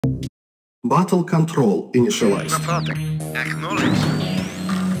Battle control initialized. Reporting. Acknowledge.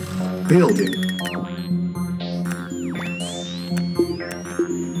 Building.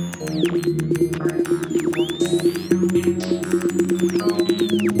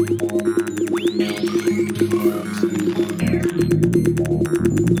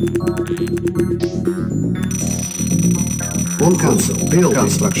 On console. Build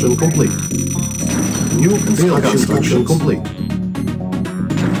construction complete. New construction complete.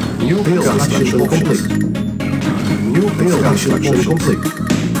 New build construction complete. New build construction complete.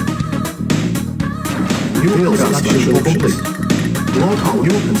 New build construction complete. Local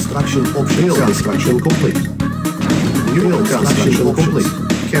new construction option. Build construction complete. New build construction complete.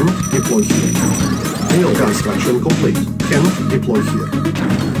 Cannot deploy here. Build construction complete. Cannot deploy here.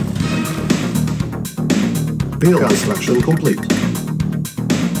 Build construction complete.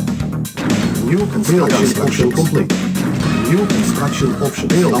 New construction complete. New construction option.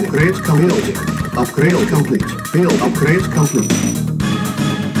 Build upgrade complete. Upgrade complete. Build upgrade complete.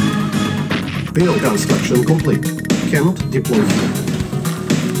 Build construction complete. Cannot deploy here.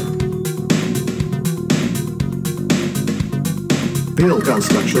 Build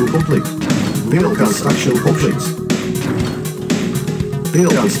construction complete. Build construction complete.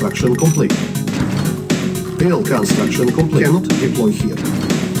 Build construction complete. Build construction complete. Cannot deploy here.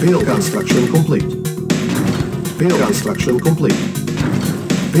 Build construction complete. Build construction complete.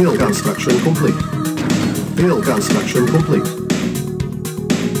 Build construction complete. Build construction complete.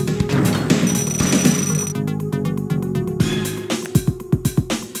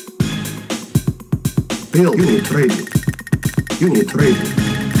 Build unit ready. Unit ready.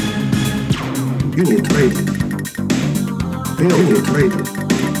 Unit ready. Build unit ready.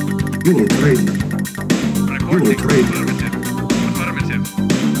 Unit ready. Unit ready. Affirmative.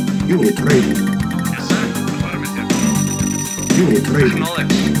 Unit ready. Yes, sir. Affirmative. Unit ready.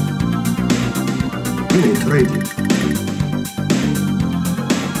 Acknowledge. Unit ready.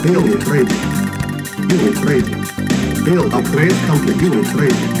 Build unit ready. Unit ready. Build upgrade complete. Unit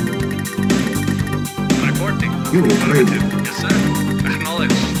ready. Reporting. Unit ready. Yes, sir.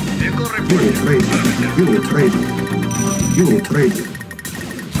 Acknowledge. Vehicle reporting. Unit ready. Affirmative. Unit ready. Unit ready.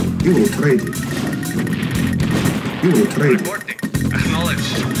 Unit ready. Unit ready. Reporting. Acknowledge.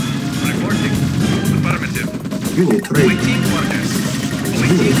 Reporting. Affirmative. Unit ready. Waiting orders.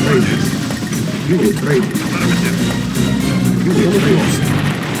 Unit Waiting ready. orders. Unit ready. Affirmative. Unit lost.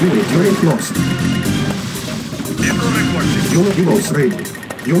 Unit lost. Vehicle reporting. Unit lost ready.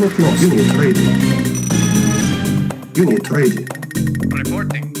 Unit lost. Unit ready. Unit ready.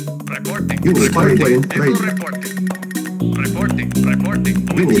 Reporting. Reporting. Unit spy plane Vehicle ready. reporting. Reporting. Reporting.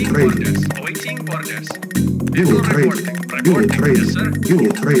 Unit Awaiting ready. orders. Awaiting orders. Vehicle Unit ready. reporting. Unit Reporting. ready. Yes, sir.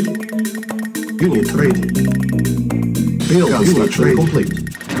 Unit ready. Unit ready. Build construction complete.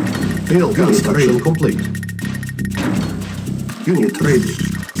 Build construction complete. Unit ready.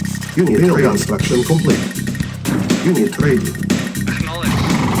 Unit build construction complete. Unit ready. Acknowledge.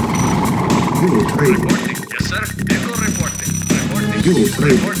 Unit ready. Reporting. Yes, sir. Vehicle reporting. Reporting. Unit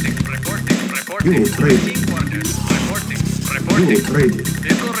ready. Reporting. Reporting. Reporting. Unit ready. Awaiting orders. Reporting. Reporting. Unit ready.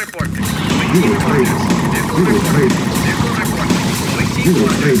 Vehicle reporting. Unit ready. Unit ready. Vehicle reporting. Awaiting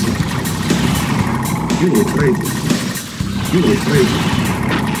Unit orders. ready. Unit ready. Unit ready.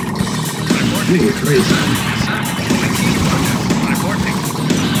 Reporting. Unit ready. Yes, sir. Awaiting orders. Reporting.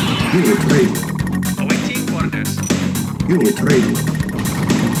 Unit ready. Awaiting orders. Unit ready.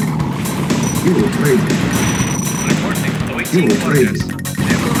 Unit ready. Reporting. Awaiting Unit ready. orders.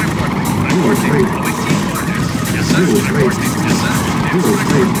 Vehicle reporting. Unit Reporting. ready. Awaiting orders. Yes, sir. Unit ready. Reporting. Yes, sir. Vehicle Unit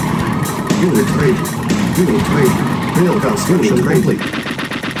ready. reporting. Unit ready. Unit ready. Build construction complete.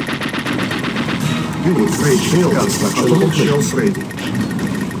 Unit ready. Build construction shells ready.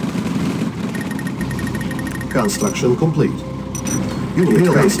 Construction complete. Unit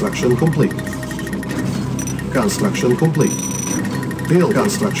build construction complete. Construction complete. Build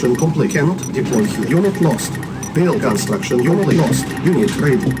construction complete. Cannot deploy here. Unit lost. Build construction complete. Lost. Unit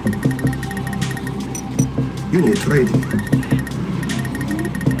ready. Unit ready.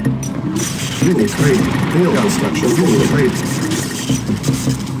 Unit ready. Build construction. Unit ready.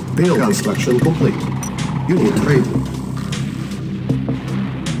 Build construction complete. Unit ready.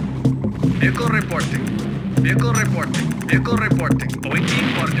 Vehicle reporting. Vehicle reporting. Vehicle reporting.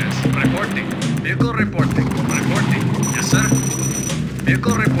 Awaiting orders. Reporting. Vehicle reporting. Reporting. Yes, sir.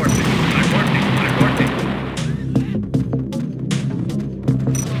 Vehicle reporting. Reporting. Reporting.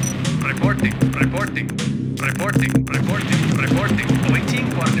 Reporting. Reporting. Reporting. Reporting. Reporting.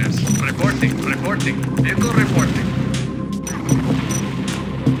 Awaiting orders. Reporting. Reporting. Vehicle reporting.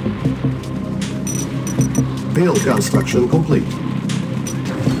 Build construction complete.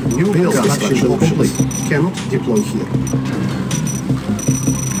 New build construction complete. Cannot deploy here.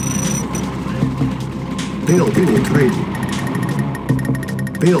 Build unit ready.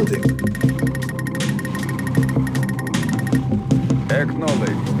 Building.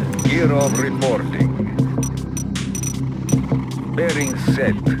 Acknowledged. Gear of reporting. Bearing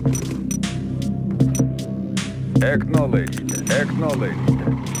set. Acknowledged. Acknowledged.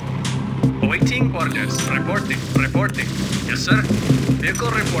 Awaiting orders. Reporting. Reporting. Yes, sir.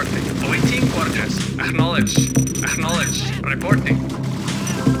 Vehicle reporting. Awaiting orders. Acknowledge. Acknowledge. Reporting.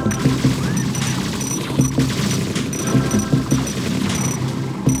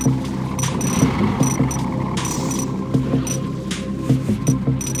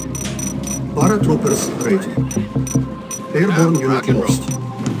 Paratroopers ready. Airborne unit lost.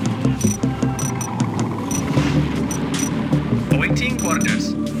 Awaiting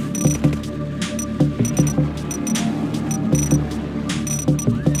orders.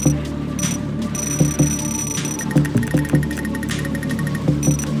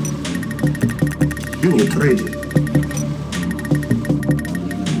 Unit ready.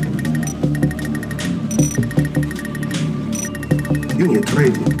 Unit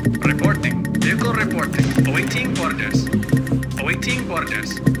ready. Reporting. Vehicle reporting. Awaiting orders. Awaiting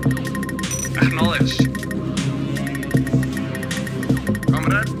orders. Acknowledge.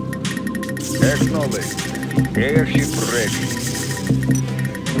 Comrade. Acknowledged. Airship ready.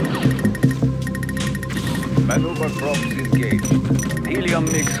 Maneuver props engaged. Helium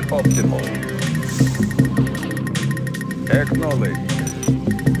mix optimal. Acknowledged.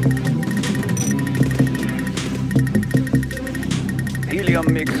 Helium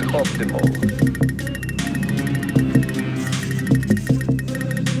mix optimal.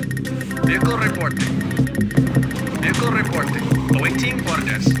 Vehicle reporting. Vehicle reporting. Awaiting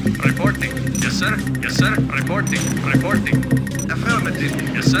orders. Reporting. Yes, sir. Yes, sir. Reporting. Reporting. Affirmative.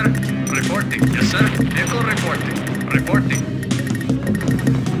 Yes, sir. Reporting. Yes, sir. Vehicle reporting. Reporting.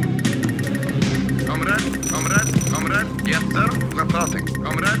 Comrade. Comrade. Comrade. Yes, sir. Reporting.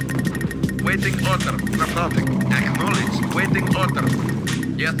 Comrade. Waiting order. Reporting. Acknowledge. Waiting order.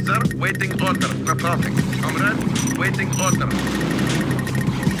 Yes, sir. Waiting order. Reporting. Comrade. Waiting order.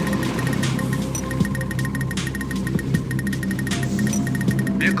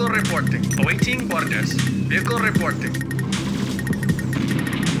 Vehicle reporting. Awaiting orders. Vehicle reporting.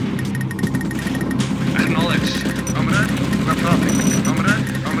 Acknowledge. Comrade. Reporting. Comrade.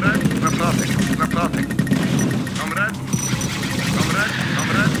 Comrade. Reporting. Reporting. Comrade. Comrade.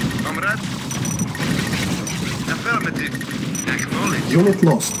 Comrade. Comrade. Affirmative. Acknowledge. Unit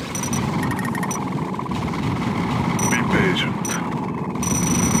lost. Be patient.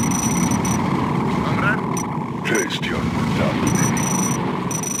 Comrade. Taste your brutality.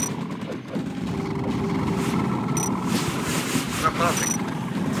 Reporting.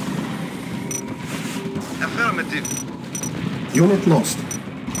 Affirmative. Unit lost.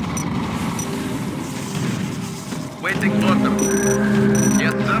 Waiting order.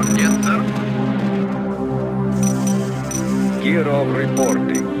 Yes, sir. Yes, sir. Gear of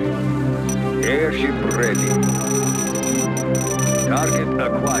reporting. Airship ready. Target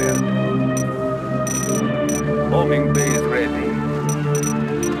acquired. Homing base ready.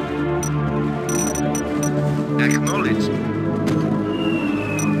 Acknowledged.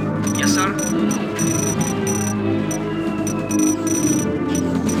 Yes, sir.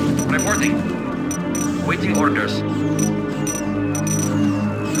 Reporting. Waiting orders.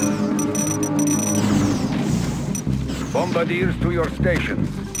 Bombardiers to your stations.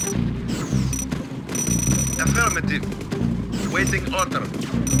 Affirmative. Waiting order.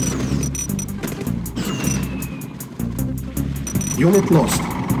 Unit lost.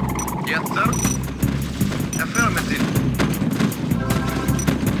 Yes, sir. Affirmative.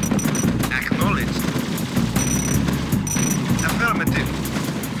 Acknowledged. Affirmative.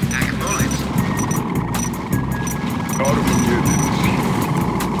 Acknowledged. Armed units.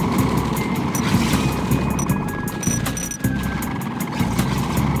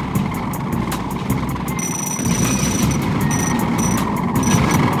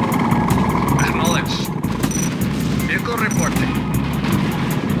 Acknowledged. Vehicle reporting.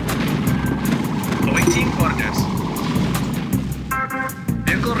 Awaiting orders.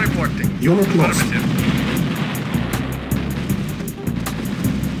 Vehicle reporting. Unit lost. Affirmative.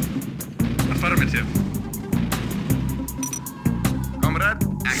 Affirmative. Comrade,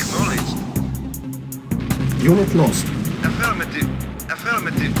 acknowledged. Unit lost. Affirmative.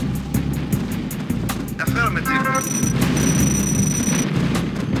 Affirmative. Affirmative.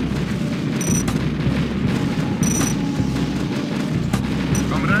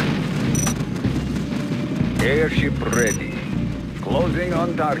 Comrade, Airship ready. Closing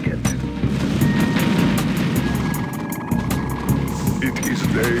on target. It is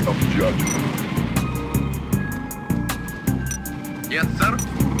day of judgment. Yes, sir.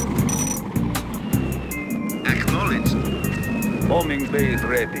 Acknowledged. Bombing base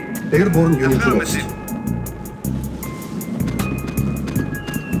ready. Airborne unit lost. Affirmative.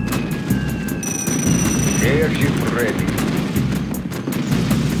 Airship ready.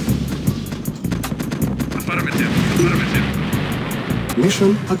 Affirmative. Affirmative.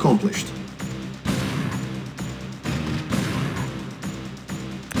 Mission accomplished.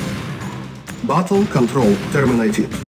 Battle control terminated.